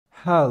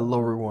Hello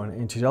everyone,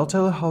 and today I'll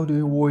tell you how to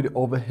avoid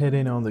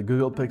overheating on the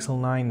Google Pixel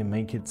 9 and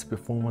make its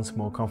performance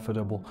more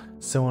comfortable.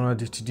 So in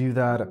order to do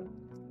that,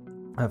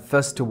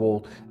 first of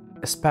all,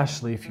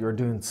 especially if you're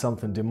doing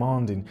something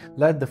demanding,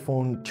 let the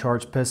phone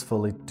charge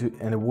peacefully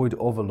and avoid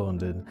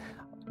overloading.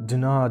 Do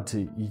not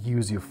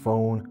use your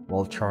phone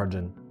while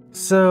charging.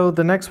 So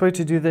the next way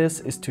to do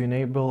this is to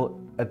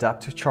enable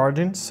adaptive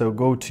charging. So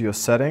go to your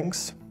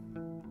settings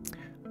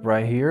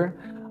right here.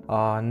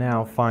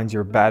 Now find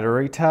your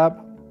battery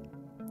tab.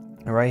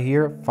 Right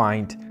here,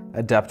 find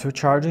adaptive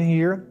charging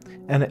here,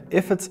 and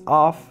if it's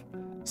off,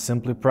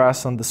 simply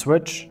press on the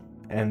switch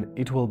and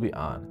it will be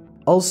on.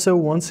 Also,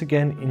 once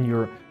again, in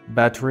your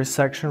battery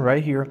section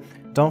right here,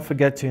 don't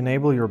forget to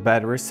enable your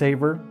battery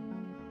saver.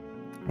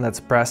 Let's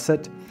press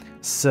it.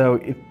 So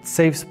it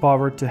saves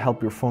power to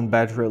help your phone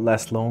battery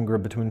last longer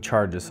between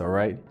charges,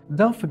 alright?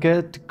 Don't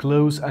forget to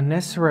close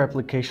unnecessary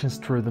applications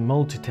through the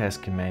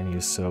multitasking menu.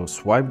 So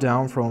swipe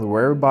down from the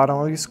very bottom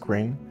of your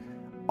screen.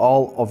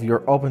 All of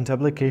your opened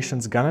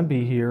applications gonna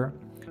be here.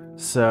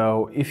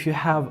 So if you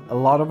have a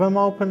lot of them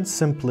open,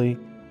 simply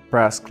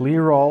press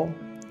clear all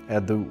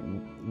at the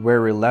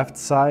very left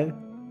side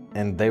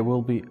and they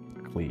will be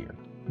cleared.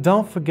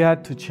 Don't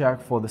forget to check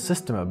for the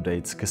system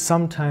updates, because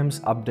sometimes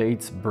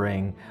updates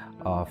bring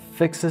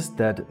fixes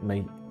that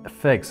may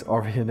fix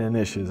overheating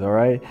issues,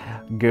 alright?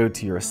 Go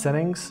to your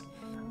settings,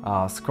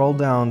 scroll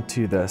down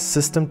to the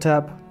system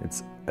tab,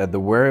 it's at the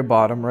very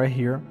bottom right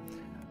here.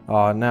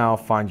 Now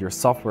find your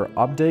software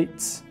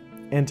updates,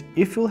 and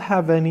if you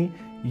have any,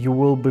 you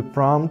will be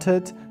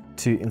prompted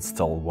to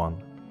install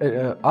one.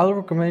 I'll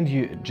recommend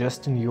you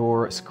adjusting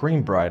your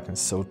screen brightness.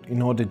 So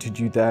in order to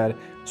do that,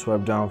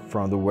 swipe down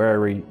from the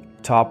very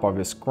top of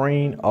your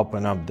screen,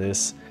 open up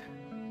this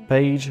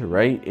page,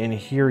 right? And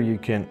here you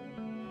can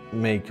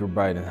make your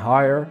brightness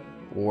higher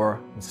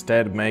or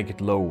instead make it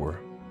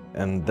lower.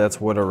 And that's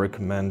what I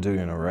recommend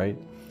doing, alright?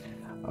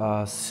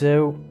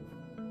 So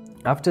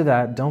after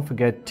that, don't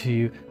forget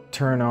to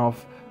turn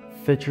off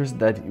features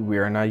that we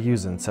are not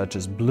using, such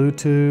as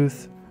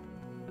Bluetooth.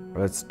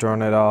 Let's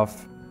turn it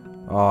off.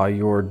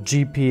 Your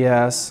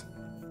GPS,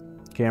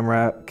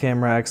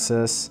 camera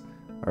access.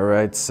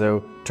 Alright,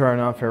 so turn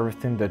off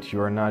everything that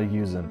you are not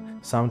using.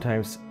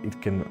 Sometimes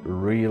it can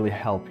really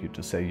help you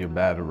to save your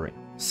battery.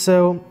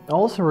 So I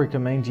also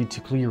recommend you to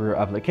clear your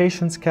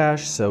applications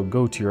cache. So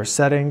go to your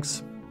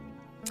settings,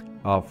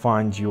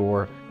 find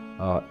your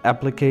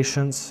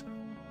applications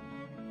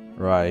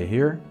right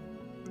here.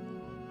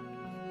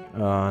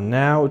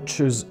 Now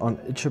choose on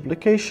each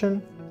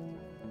application,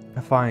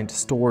 find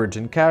storage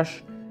and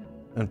cache,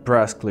 and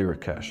press clear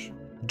cache,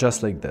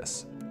 just like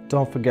this.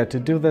 Don't forget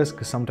to do this,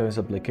 because sometimes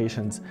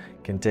applications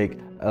can take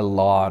a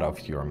lot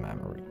of your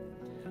memory.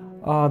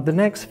 The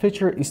next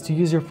feature is to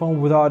use your phone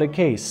without a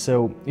case.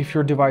 So if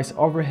your device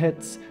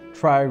overheats,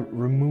 try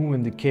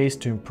removing the case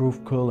to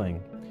improve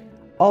cooling.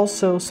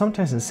 Also,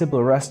 sometimes a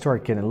simple restore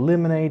can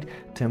eliminate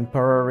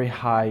temporary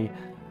high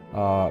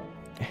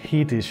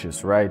heat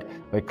issues, right,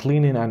 by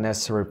cleaning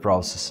unnecessary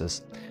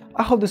processes.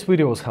 I hope this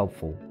video was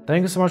helpful.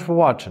 Thank you so much for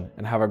watching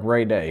and have a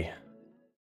great day.